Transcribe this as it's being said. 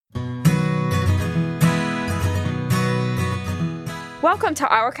Welcome to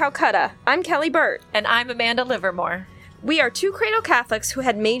Our Calcutta. I'm Kelly Burt. And I'm Amanda Livermore. We are two cradle Catholics who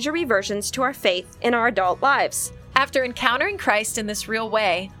had major reversions to our faith in our adult lives. After encountering Christ in this real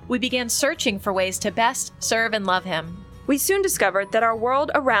way, we began searching for ways to best serve and love him. We soon discovered that our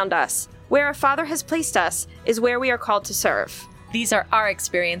world around us, where our Father has placed us, is where we are called to serve. These are our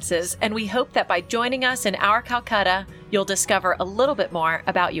experiences, and we hope that by joining us in Our Calcutta, you'll discover a little bit more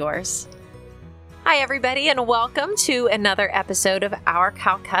about yours. Hi, everybody, and welcome to another episode of Our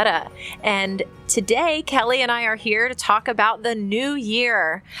Calcutta. And today, Kelly and I are here to talk about the new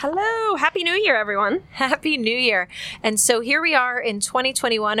year. Hello. Happy New Year, everyone. Happy New Year. And so here we are in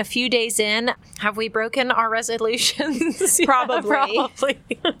 2021, a few days in. Have we broken our resolutions? Probably. Probably.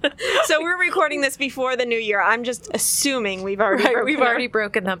 So we're recording this before the new year. I'm just assuming we've already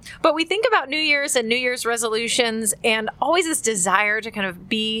broken them. But we think about New Year's and New Year's resolutions and always this desire to kind of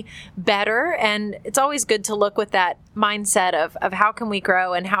be better. And it's always good to look with that mindset of how can we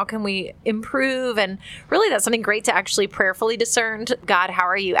grow and how can we improve. And really, that's something great to actually prayerfully discern. God, how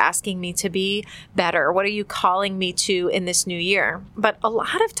are you asking me to be better? What are you calling me to in this new year? But a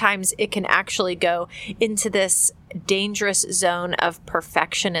lot of times it can actually go into this dangerous zone of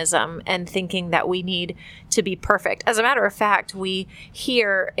perfectionism and thinking that we need to be perfect. As a matter of fact, we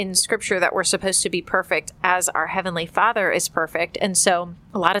hear in Scripture that we're supposed to be perfect as our Heavenly Father is perfect. And so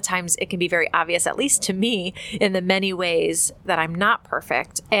a lot of times it can be very obvious, at least to me, in the many ways that I'm not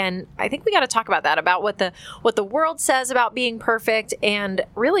perfect. And I think we got to talk about that, about what the world says about being perfect and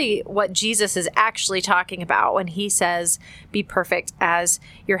really what Jesus is actually talking about when he says, be perfect as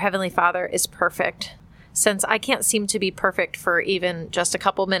your Heavenly Father is perfect. Since I can't seem to be perfect for even just a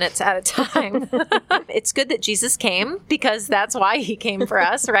couple minutes at a time, it's good that Jesus came, because that's why he came for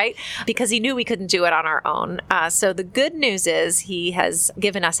us, right? Because he knew we couldn't do it on our own. So the good news is he has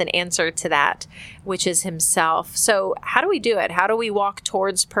given us an answer to that, which is himself. So how do we do it? How do we walk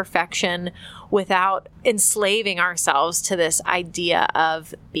towards perfection without enslaving ourselves to this idea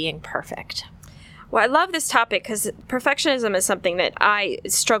of being perfect? Well, I love this topic because perfectionism is something that I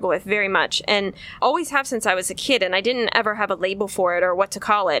struggle with very much and always have since I was a kid, and I didn't ever have a label for it or what to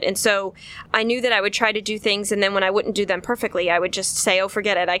call it. And so I knew that I would try to do things, and then when I wouldn't do them perfectly, I would just say, oh,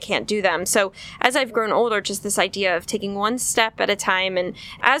 forget it, I can't do them. So as I've grown older, just this idea of taking one step at a time. And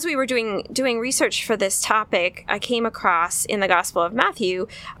as we were doing research for this topic, I came across in the Gospel of Matthew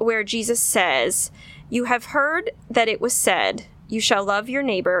where Jesus says, "You have heard that it was said, you shall love your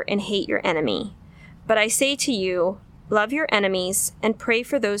neighbor and hate your enemy. But I say to you, love your enemies and pray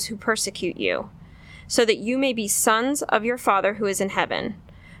for those who persecute you, so that you may be sons of your Father who is in heaven.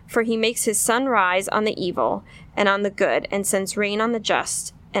 For he makes his sun rise on the evil and on the good, and sends rain on the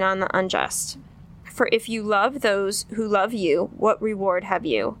just and on the unjust. For if you love those who love you, what reward have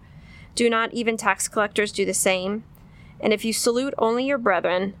you? Do not even tax collectors do the same? And if you salute only your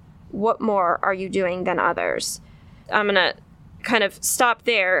brethren, what more are you doing than others?" I'm going to kind of stop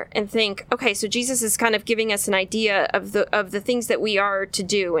there and think, okay, so Jesus is kind of giving us an idea of the things that we are to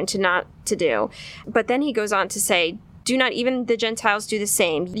do and to not to do. But then he goes on to say, "Do not even the Gentiles do the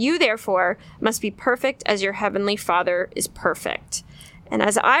same? You therefore must be perfect as your heavenly Father is perfect." And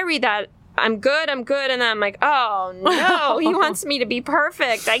as I read that, I'm good. And then I'm like, oh no, he wants me to be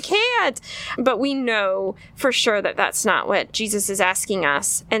perfect. I can't. But we know for sure that that's not what Jesus is asking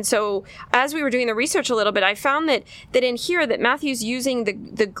us. And so as we were doing the research a little bit, I found that in here that Matthew's using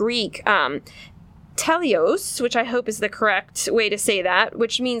the Greek teleos, which I hope is the correct way to say that,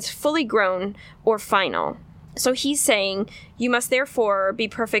 which means fully grown or final. So he's saying, you must therefore be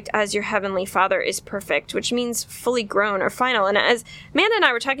perfect as your heavenly Father is perfect, which means fully grown or final. And as Amanda and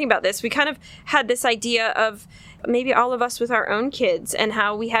I were talking about this, we kind of had this idea of maybe all of us with our own kids and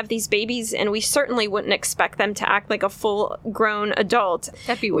how we have these babies and we certainly wouldn't expect them to act like a full-grown adult.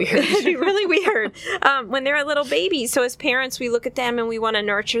 That'd be weird. It'd be really weird when they're a little baby. So as parents, we look at them and we want to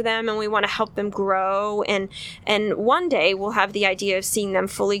nurture them and we want to help them grow. And one day we'll have the idea of seeing them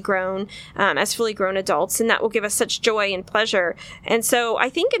fully grown as fully grown adults. And that will give us such joy and pleasure. And so I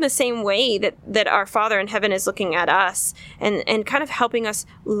think in the same way that our Father in heaven is looking at us and kind of helping us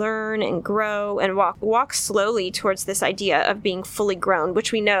learn and grow and walk slowly towards this idea of being fully grown,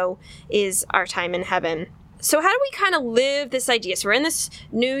 which we know is our time in heaven. So how do we kind of live this idea? So we're in this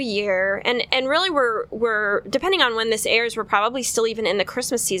new year, and really we're depending on when this airs, we're probably still even in the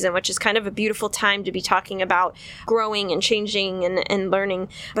Christmas season, which is kind of a beautiful time to be talking about growing and changing and learning.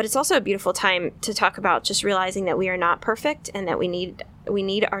 But it's also a beautiful time to talk about just realizing that we are not perfect and that we need We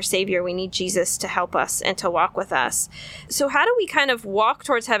need our Savior. We need Jesus to help us and to walk with us. So how do we kind of walk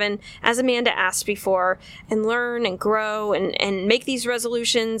towards heaven, as Amanda asked before, and learn and grow and make these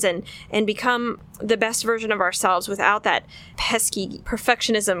resolutions and become the best version of ourselves without that pesky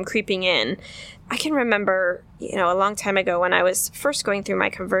perfectionism creeping in? I can remember, a long time ago when I was first going through my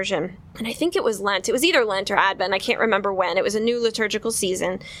conversion, and I think it was Lent. It was either Lent or Advent. I can't remember when. It was a new liturgical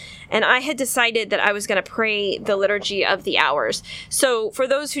season, and I had decided that I was going to pray the Liturgy of the Hours. So for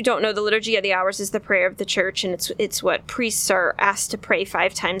those who don't know, the Liturgy of the Hours is the prayer of the church, and it's what priests are asked to pray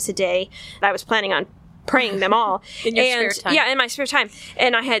 5 times a day. I was planning on praying them all in your spare time. Yeah, in my spare time.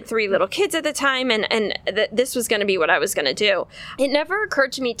 And I had 3 little kids at the time, and this was going to be what I was going to do. It never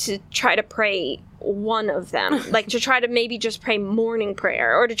occurred to me to try to pray one of them, like to try to maybe just pray morning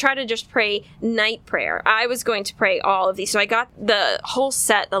prayer or to try to just pray night prayer. I was going to pray all of these. So I got the whole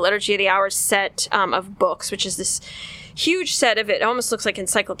set, the Liturgy of the Hours set of books, which is this huge set of it. Almost looks like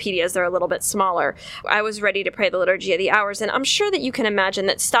encyclopedias. They're a little bit smaller. I was ready to pray the Liturgy of the Hours. And I'm sure that you can imagine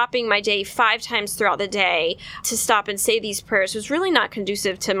that stopping my day 5 times throughout the day to stop and say these prayers was really not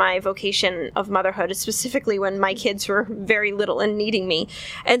conducive to my vocation of motherhood, specifically when my kids were very little and needing me.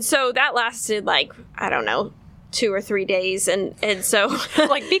 And so that lasted 2 or 3 days. And so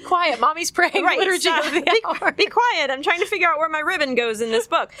be quiet. Mommy's praying. Right, Liturgy of the Hour. Be quiet. I'm trying to figure out where my ribbon goes in this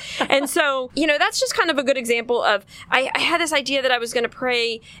book. And so, that's just kind of a good example of, I had this idea that I was going to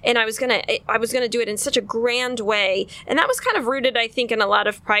pray and I was going to do it in such a grand way. And that was kind of rooted, I think, in a lot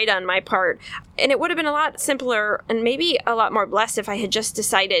of pride on my part. And it would have been a lot simpler and maybe a lot more blessed if I had just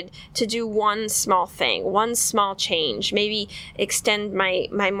decided to do one small thing, one small change, maybe extend my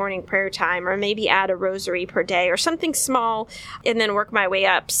morning prayer time, or maybe add a rosary per day or something small, and then work my way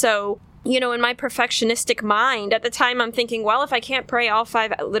up. So, in my perfectionistic mind at the time, I'm thinking, well, if I can't pray all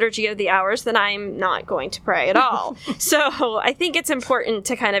 5 Liturgy of the Hours, then I'm not going to pray at all. So I think it's important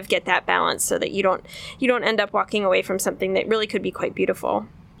to kind of get that balance so that you don't end up walking away from something that really could be quite beautiful.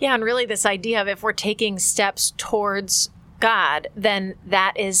 Yeah, and really this idea of if we're taking steps towards God, then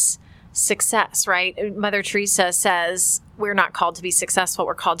that is success, right? Mother Teresa says we're not called to be successful,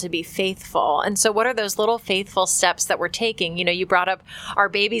 we're called to be faithful. And so what are those little faithful steps that we're taking? You brought up our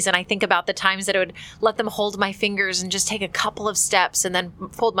babies, and I think about the times that I would let them hold my fingers and just take a couple of steps and then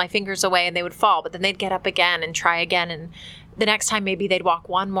fold my fingers away and they would fall, but then they'd get up again and try again, and the next time maybe they'd walk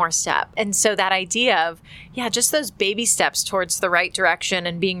one more step. And so that idea of, just those baby steps towards the right direction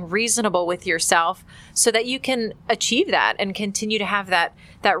and being reasonable with yourself so that you can achieve that and continue to have that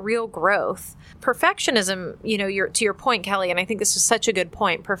real growth. Perfectionism, to your point, Kelly, and I think this is such a good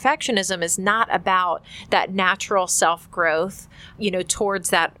point. Perfectionism is not about that natural self-growth, towards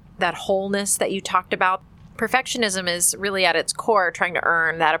that wholeness that you talked about. Perfectionism is really at its core trying to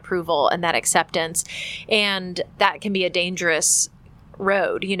earn that approval and that acceptance. And that can be a dangerous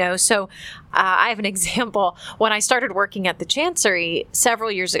road, So I have an example. When I started working at the Chancery several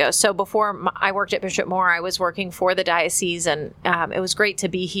years ago, so before I worked at Bishop Moore, I was working for the diocese, and it was great to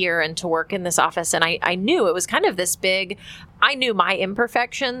be here and to work in this office. And I knew it was kind of this big, I knew my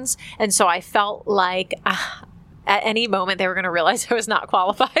imperfections. And so I felt like at any moment they were going to realize I was not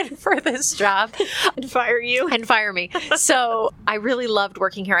qualified for this job and fire you and fire me. So I really loved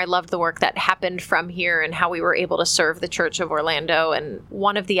working here. I loved the work that happened from here and how we were able to serve the Church of Orlando. And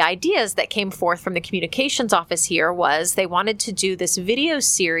one of the ideas that came forth from the communications office here was they wanted to do this video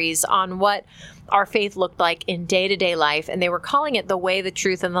series on what our faith looked like in day-to-day life. And they were calling it the Way, the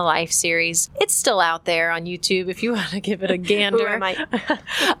Truth, and the Life series. It's still out there on YouTube if you want to give it a gander. Ooh, I might.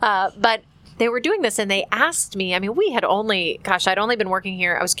 But they were doing this and they asked me, I'd only been working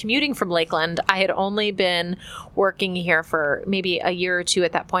here. I was commuting from Lakeland. I had only been working here for maybe a year or 2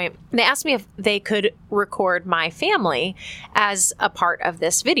 at that point. And they asked me if they could record my family as a part of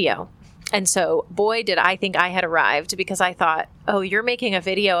this video. And so, boy, did I think I had arrived, because I thought, oh, you're making a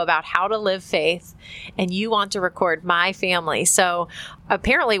video about how to live faith and you want to record my family. So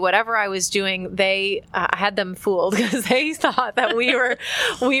apparently whatever I was doing, I had them fooled, because they thought that we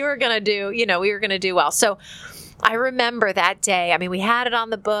were going to do well. So I remember that day. We had it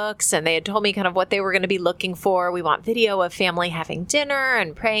on the books and they had told me kind of what they were going to be looking for. We want video of family having dinner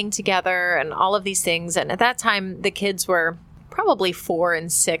and praying together and all of these things. And at that time, the kids were probably 4 and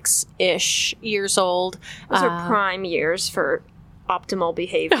 6-ish years old. Those are prime years for optimal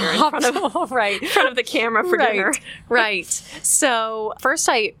behavior in front of the camera for dinner. Right. So first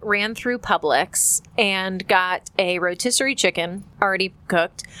I ran through Publix and got a rotisserie chicken already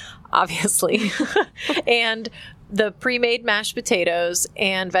cooked, obviously, and the pre-made mashed potatoes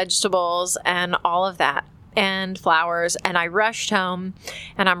and vegetables and all of that, and flowers. And I rushed home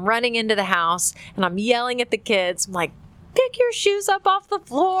and I'm running into the house and I'm yelling at the kids. I'm like, pick your shoes up off the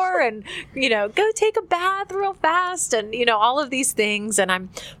floor and, go take a bath real fast and, all of these things. And I'm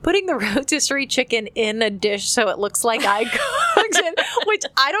putting the rotisserie chicken in a dish so it looks like I cooked it, which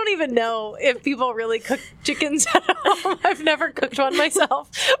I don't even know if people really cook chickens at home. I've never cooked one myself.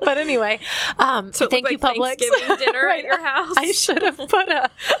 But anyway, so thank you, Publix. Thanksgiving dinner right, at your house. I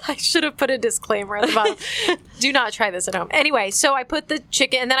should have put a disclaimer at the bottom. Do not try this at home. Anyway, so I put the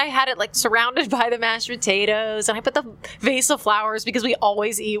chicken, and then I had it like surrounded by the mashed potatoes, and I put the vase of flowers because we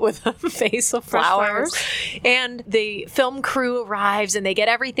always eat with a vase of flowers. And the film crew arrives and they get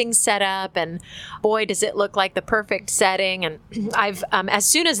everything set up, and boy, does it look like the perfect setting. And I've as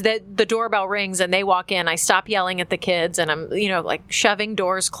soon as the doorbell rings and they walk in, I stop yelling at the kids, and I'm like shoving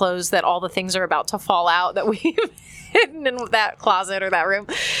doors closed that all the things are about to fall out that we've hidden in that closet or that room.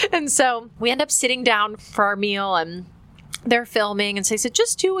 And so we end up sitting down for our meal, and they're filming, and so they said,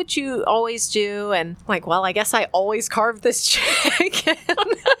 just do what you always do. And I'm like, well, I guess I always carve this chicken.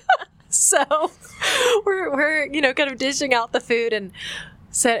 So we're kind of dishing out the food, and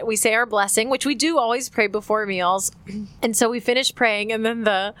so we say our blessing, which we do always pray before meals. And so we finished praying, and then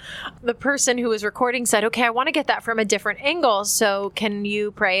the person who was recording said, okay, I want to get that from a different angle, so can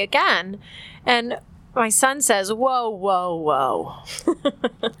you pray again? And my son says, whoa, whoa, whoa.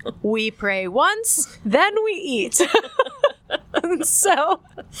 We pray once, then we eat. And so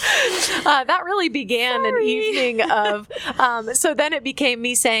that really began an evening of, so then it became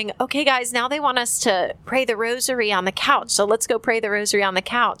me saying, okay, guys, now they want us to pray the rosary on the couch. So let's go pray the rosary on the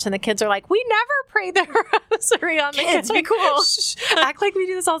couch. And the kids are like, we never pray the rosary on the couch. Be cool. Shh, act like we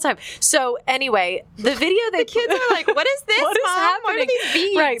do this all the time. So anyway, the video, the kids are like, what is this, what is Mom? happening? What are these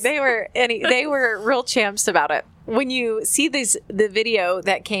beads? Right. They were real champs about it. When you see the video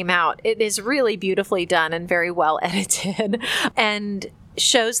that came out, it is really beautifully done and very well edited, and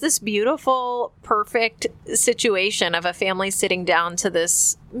shows this beautiful, perfect situation of a family sitting down to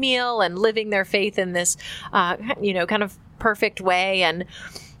this meal and living their faith in this, kind of perfect way. And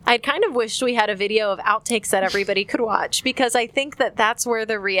I kind of wished we had a video of outtakes that everybody could watch, because I think that that's where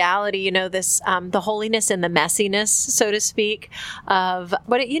the reality, this, the holiness and the messiness, so to speak, of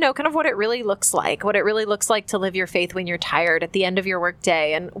what it, kind of what it really looks like to live your faith when you're tired at the end of your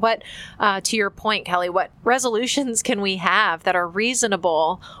workday. And what, to your point, Kelly, what resolutions can we have that are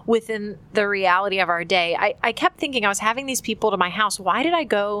reasonable within the reality of our day? I kept thinking, I was having these people to my house. Why did I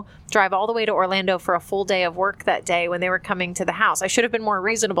go drive all the way to Orlando for a full day of work that day when they were coming to the house? I should have been more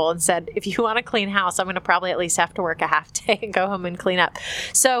reasonable and said, if you want a clean house, I'm going to probably at least have to work a half day and go home and clean up.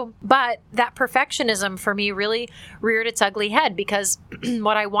 So, but that perfectionism for me really reared its ugly head, because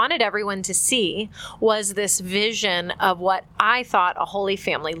what I wanted everyone to see was this vision of what I thought a holy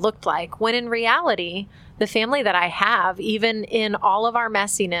family looked like, when in reality, the family that I have, even in all of our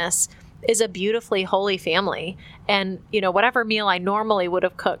messiness, is a beautifully holy family. And, whatever meal I normally would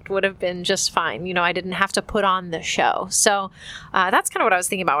have cooked would have been just fine. I didn't have to put on the show. So that's kind of what I was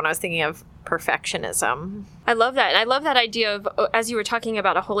thinking about when I was thinking of perfectionism. I love that. And I love that idea of, as you were talking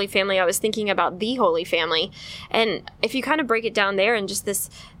about a holy family, I was thinking about the holy family. And if you kind of break it down there and just this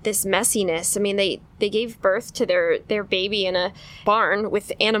messiness, I mean, they gave birth to their baby in a barn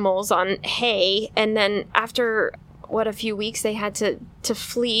with animals on hay. And then after a few weeks they had to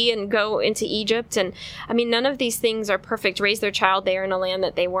flee and go into Egypt. And I mean, none of these things are perfect. Raise their child there in a land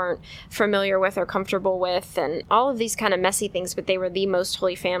that they weren't familiar with or comfortable with, and all of these kind of messy things, but they were the most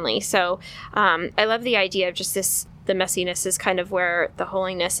holy family. So I love the idea of just this, the messiness is kind of where the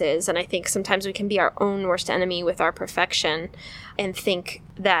holiness is. And I think sometimes we can be our own worst enemy with our perfection and think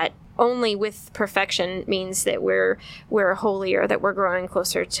that only with perfection means that we're holier, that we're growing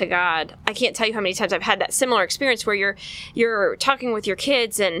closer to God. I can't tell you how many times I've had that similar experience where you're talking with your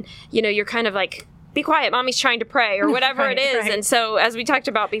kids and, you're kind of like, be quiet, mommy's trying to pray, or whatever it is. Right. And so, as we talked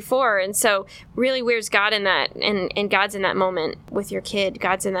about before, and so really, where's God in that? And God's in that moment with your kid.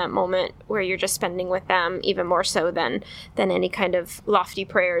 God's in that moment where you're just spending with them, even more so than any kind of lofty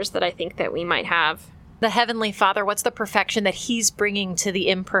prayers that I think that we might have. The Heavenly Father, what's the perfection that He's bringing to the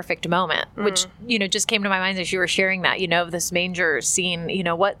imperfect moment? Which, just came to my mind as you were sharing that, this manger scene.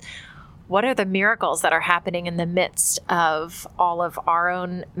 What are the miracles that are happening in the midst of all of our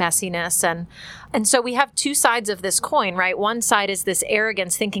own messiness? And so we have two sides of this coin, right? One side is this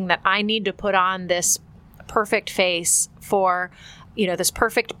arrogance, thinking that I need to put on this perfect face for, this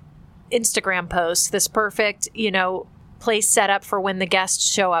perfect Instagram post, this perfect, place set up for when the guests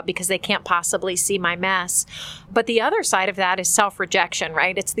show up because they can't possibly see my mess. But the other side of that is self-rejection,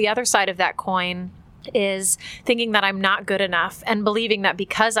 right? It's the other side of that coin is thinking that I'm not good enough and believing that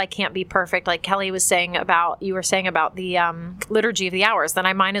because I can't be perfect, like Kelly was saying about, you were saying about the liturgy of the hours, then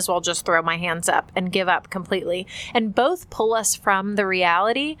I might as well just throw my hands up and give up completely. And both pull us from the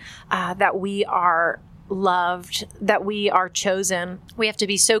reality that we are loved, that we are chosen. We have to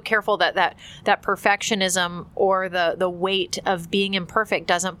be so careful that perfectionism or the weight of being imperfect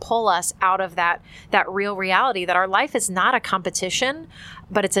doesn't pull us out of that real reality that our life is not a competition,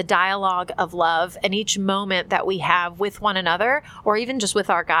 but it's a dialogue of love. And each moment that we have with one another, or even just with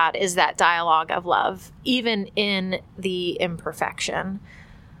our God, is that dialogue of love, even in the imperfection.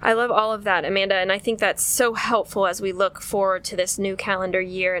 I love all of that, Amanda, and I think that's so helpful as we look forward to this new calendar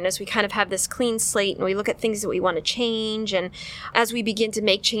year and as we kind of have this clean slate and we look at things that we want to change, and as we begin to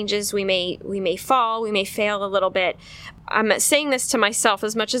make changes, we may fall, we may fail a little bit. I'm saying this to myself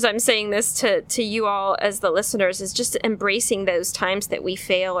as much as I'm saying this to you all as the listeners, is just embracing those times that we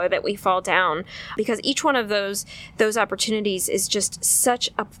fail or that we fall down, because each one of those opportunities is just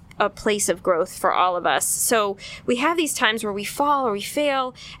such a place of growth for all of us. So we have these times where we fall or we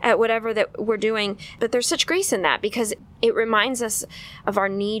fail at whatever that we're doing, but there's such grace in that because it reminds us of our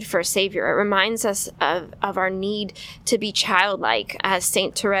need for a Savior. It reminds us of our need to be childlike, as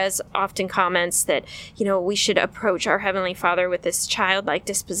Saint Therese often comments that, we should approach our Heavenly Father with this childlike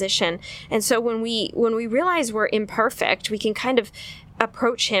disposition. And so when we realize we're imperfect, we can kind of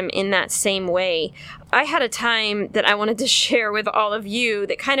approach him in that same way. I had a time that I wanted to share with all of you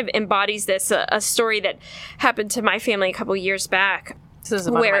that kind of embodies this, a story that happened to my family a couple years back. This is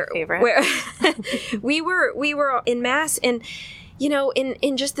one of my favorite. Where we were in Mass, and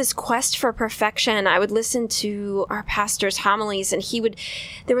in just this quest for perfection, I would listen to our pastor's homilies, and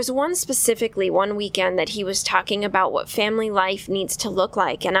there was one specifically one weekend that he was talking about what family life needs to look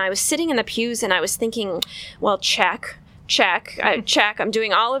like. And I was sitting in the pews and I was thinking, well, check. I'm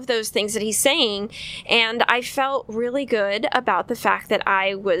doing all of those things that he's saying. And I felt really good about the fact that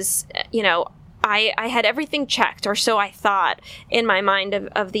I was, I had everything checked, or so I thought in my mind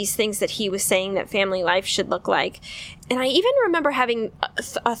of these things that he was saying that family life should look like. And I even remember having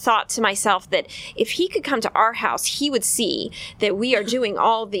a thought to myself that if he could come to our house, he would see that we are doing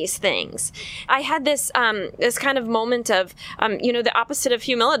all these things. I had this kind of moment of, the opposite of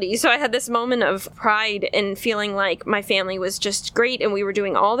humility. So I had this moment of pride in feeling like my family was just great and we were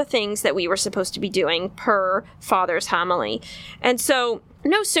doing all the things that we were supposed to be doing per Father's homily. And so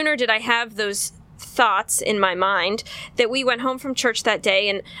no sooner did I have those thoughts in my mind that we went home from church that day.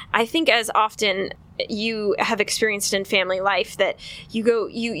 And I think as often you have experienced in family life that you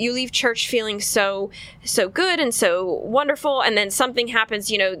leave church feeling so good and so wonderful, and then something happens,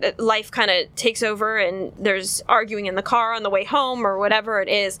 that life kind of takes over and there's arguing in the car on the way home or whatever it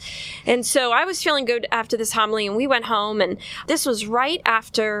is. And so I was feeling good after this homily, and we went home, and this was right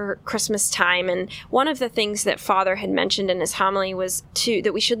after Christmas time. And one of the things that Father had mentioned in his homily was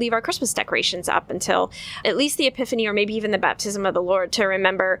that we should leave our Christmas decorations up until at least the Epiphany or maybe even the baptism of the Lord, to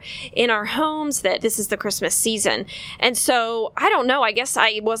remember in our homes that this is the Christmas season. And so I don't know, I guess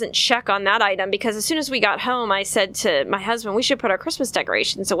I wasn't check on that item, because as soon as we got home, I said to my husband, we should put our Christmas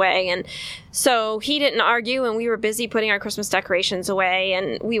decorations away. And so he didn't argue, and we were busy putting our Christmas decorations away,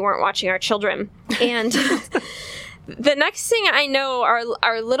 and we weren't watching our children. And the next thing I know,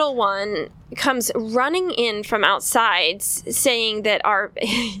 our little one comes running in from outside saying that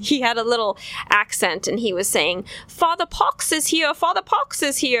he had a little accent, and he was saying, Father Pox is here, Father Pox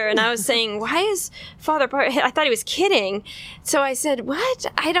is here. And I was saying, why is Father Pox? I thought he was kidding. So I said, what?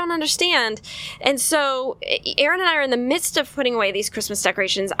 I don't understand. And so Aaron and I are in the midst of putting away these Christmas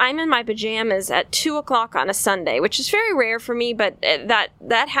decorations. I'm in my pajamas at 2:00 on a Sunday, which is very rare for me, but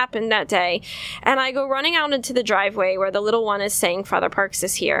that happened that day. And I go running out into the driveway where the little one is saying, Father Parks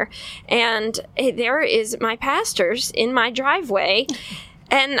is here. And there is my pastor's in my driveway.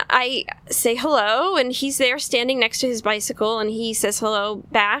 And I say hello, and he's there standing next to his bicycle, and he says hello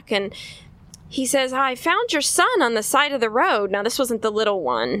back, and he says, I found your son on the side of the road. Now, this wasn't the little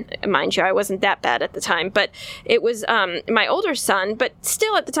one, mind you. I wasn't that bad at the time, but it was my older son, but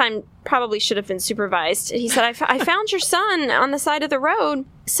still at the time probably should have been supervised. He said, I found your son on the side of the road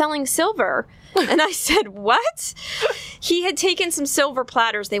selling silver. And I said, what? He had taken some silver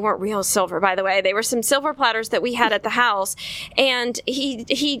platters. They weren't real silver, by the way. They were some silver platters that we had at the house. And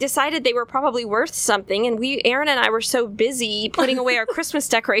he decided they were probably worth something. And Aaron and I were so busy putting away our Christmas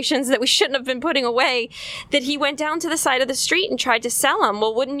decorations that we shouldn't have been putting away, that he went down to the side of the street and tried to sell them.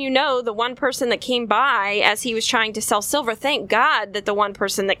 Well, wouldn't you know, the one person that came by as he was trying to sell silver, thank God that the one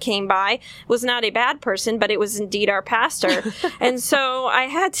person that came by was not a bad person, but it was indeed our pastor. And so I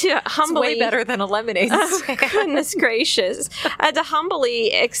had to humbly... It's way better than a lemonade stand. Goodness gracious. I had to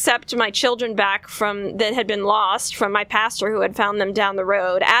humbly accept my children back that had been lost from my pastor who had found them down the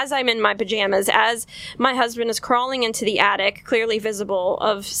road as I'm in my pajamas, as my husband is crawling into the attic, clearly visible,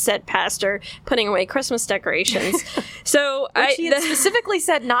 of said pastor, putting away Christmas decorations. So Which he had specifically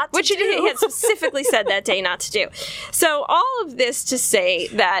said not to do. He had specifically said that day not to do. So all of this to say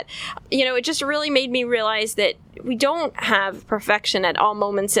that, it just really made me realize that we don't have perfection at all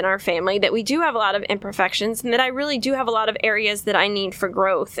moments in our family, that we do have a lot of imperfections, and that I really do have a lot of areas that I need for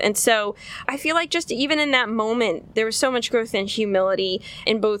growth. And so I feel like just even in that moment, there was so much growth and humility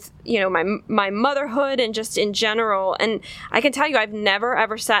in both, my motherhood and just in general. And I can tell you, I've never,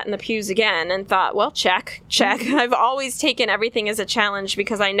 ever sat in the pews again and thought, well, check. I've always taken everything as a challenge,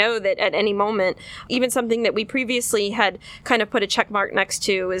 because I know that at any moment, even something that we previously had kind of put a check mark next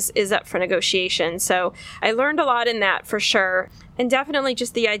to is up for negotiation. So I learned a lot in that for sure. And definitely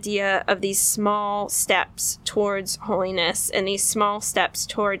just the idea of these small steps towards holiness and these small steps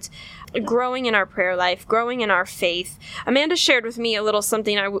towards growing in our prayer life, growing in our faith. Amanda shared with me a little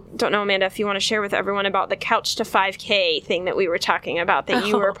something. I don't know, Amanda, if you want to share with everyone about the Couch to 5K thing that we were talking about that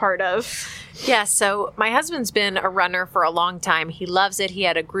you were a part of. Yeah, so my husband's been a runner for a long time. He loves it. He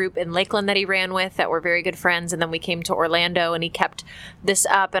had a group in Lakeland that he ran with that were very good friends, and then we came to Orlando, and he kept this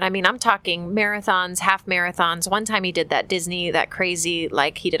up. And I mean, I'm talking marathons, half marathons. One time he did that crazy,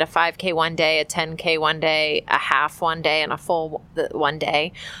 like he did a 5K one day, a 10K one day, a half one day, and a full one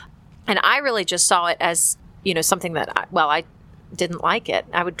day. And I really just saw it as, something that, I didn't like it.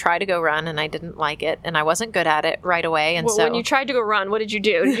 I would try to go run, and I didn't like it, and I wasn't good at it right away. And when you tried to go run, what did you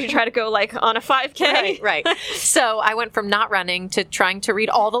do? Did you try to go on a 5K? Right. So I went from not running to trying to read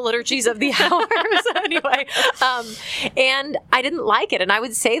all the liturgies of the hours anyway. And I didn't like it. And I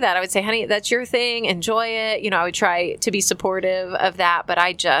would say that. I would say, honey, that's your thing. Enjoy it. I would try to be supportive of that, but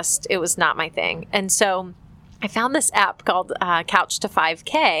it was not my thing. And so I found this app called Couch to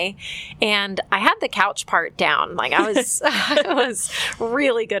 5K, and I had the couch part down. Like I was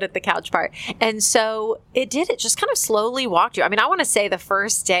really good at the couch part. And so it just kind of slowly walked you. I mean, I want to say the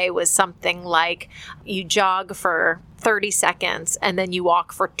first day was something like you jog for 30 seconds and then you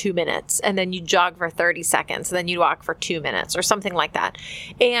walk for 2 minutes, and then you jog for 30 seconds and then you walk for 2 minutes or something like that.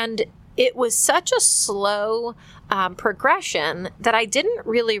 And it was such a slow progression that I didn't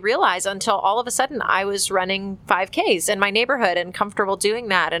really realize until all of a sudden I was running 5Ks in my neighborhood and comfortable doing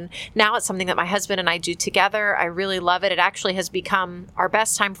that. And now it's something that my husband and I do together. I really love it. It actually has become our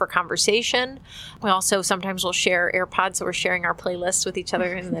best time for conversation. We also sometimes will share AirPods, so we're sharing our playlists with each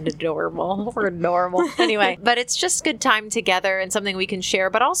other. Isn't that adorable? We're adorable. Anyway, but it's just good time together and something we can share.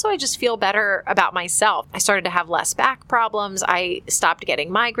 But also I just feel better about myself. I started to have less back problems. I stopped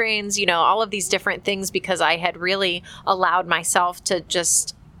getting migraines, all of these different things, because I had really allowed myself to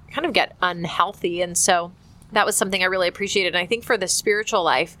just kind of get unhealthy. And so that was something I really appreciated. And I think for the spiritual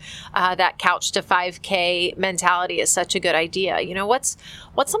life, that Couch to 5K mentality is such a good idea. What's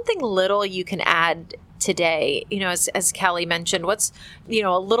something little you can add today? As Kelly mentioned, what's,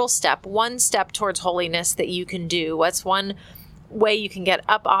 a little step, one step towards holiness that you can do? What's one way you can get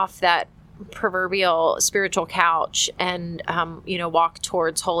up off that proverbial spiritual couch and, walk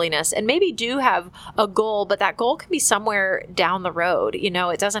towards holiness? And maybe do have a goal, but that goal can be somewhere down the road.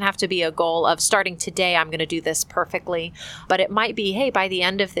 It doesn't have to be a goal of starting today, I'm going to do this perfectly, but it might be, hey, by the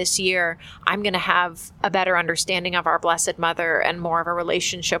end of this year, I'm going to have a better understanding of our Blessed Mother and more of a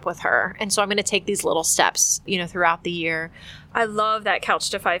relationship with her. And so I'm going to take these little steps, throughout the year. I love that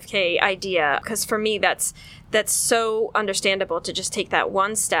Couch to 5K idea, because for me, that's so understandable to just take that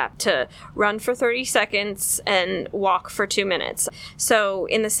one step to run for 30 seconds and walk for 2 minutes. So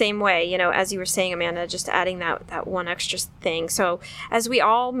in the same way, as you were saying, Amanda, just adding that one extra thing. So as we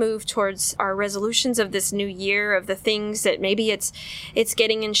all move towards our resolutions of this new year, of the things that maybe it's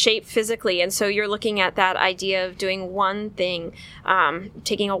getting in shape physically. And so you're looking at that idea of doing one thing,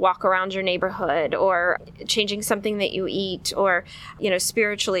 taking a walk around your neighborhood, or changing something that you eat, or,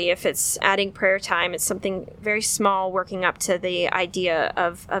 spiritually, if it's adding prayer time, it's something very small, working up to the idea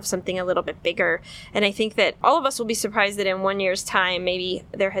of something a little bit bigger. And I think that all of us will be surprised that in 1 year's time, maybe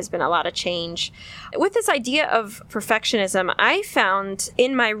there has been a lot of change. With this idea of perfectionism, I found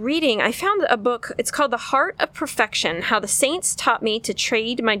in my reading, a book, it's called The Heart of Perfection, How the Saints Taught Me to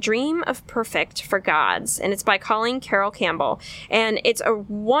Trade My Dream of Perfect for God's. And it's by Colleen Carroll Campbell. And it's a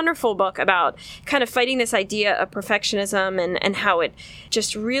wonderful book about kind of fighting this idea of perfectionism and how it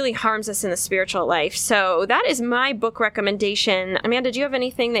just really harms us in the spiritual life. So that is my book recommendation. Amanda, do you have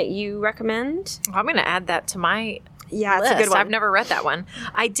anything that you recommend? I'm going to add that to my Yeah, it's list. a good one. I've never read that one.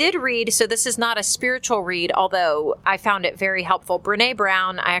 I did read, so this is not a spiritual read, although I found it very helpful. Brene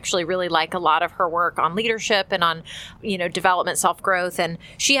Brown, I actually really like a lot of her work on leadership and on, development, self-growth. And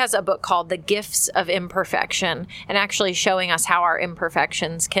she has a book called The Gifts of Imperfection, and actually showing us how our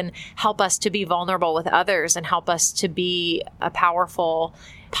imperfections can help us to be vulnerable with others and help us to be a powerful,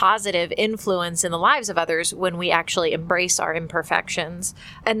 positive influence in the lives of others when we actually embrace our imperfections.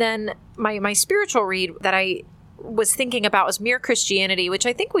 And then my spiritual read that I was thinking about was Mere Christianity, which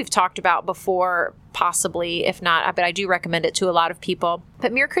I think we've talked about before, possibly, if not, but I do recommend it to a lot of people.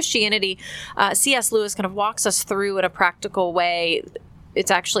 But Mere Christianity, C.S. Lewis kind of walks us through in a practical way. It's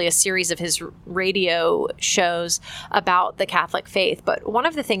actually a series of his radio shows about the Catholic faith. But one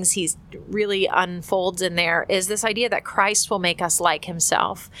of the things he really unfolds in there is this idea that Christ will make us like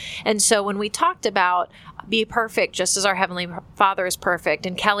himself. And so when we talked about be perfect just as our Heavenly Father is perfect,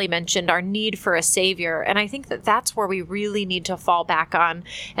 and Kelly mentioned our need for a Savior, and I think that that's where we really need to fall back on.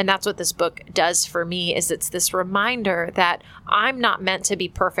 And that's what this book does for me, is it's this reminder that I'm not meant to be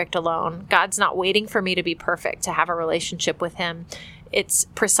perfect alone. God's not waiting for me to be perfect to have a relationship with him. It's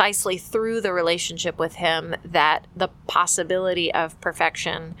precisely through the relationship with him that the possibility of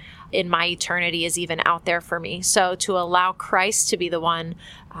perfection in my eternity is even out there for me. So to allow Christ to be the one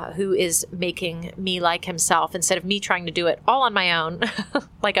who is making me like himself, instead of me trying to do it all on my own,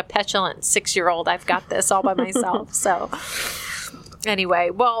 like a petulant 6-year-old, I've got this all by myself. So anyway,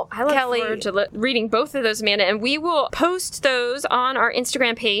 well, I look Kelly, forward to reading both of those, Amanda, and we will post those on our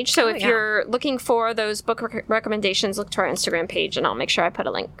Instagram page. So if you're looking for those book recommendations, look to our Instagram page, and I'll make sure I put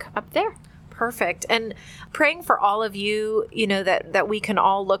a link up there. Perfect. And praying for all of you, that we can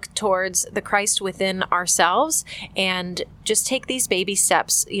all look towards the Christ within ourselves and just take these baby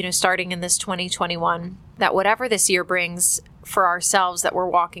steps, starting in this 2021, that whatever this year brings for ourselves, that we're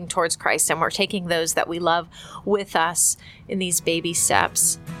walking towards Christ and we're taking those that we love with us in these baby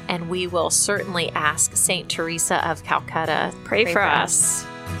steps. And we will certainly ask Saint Teresa of Calcutta, Pray for us.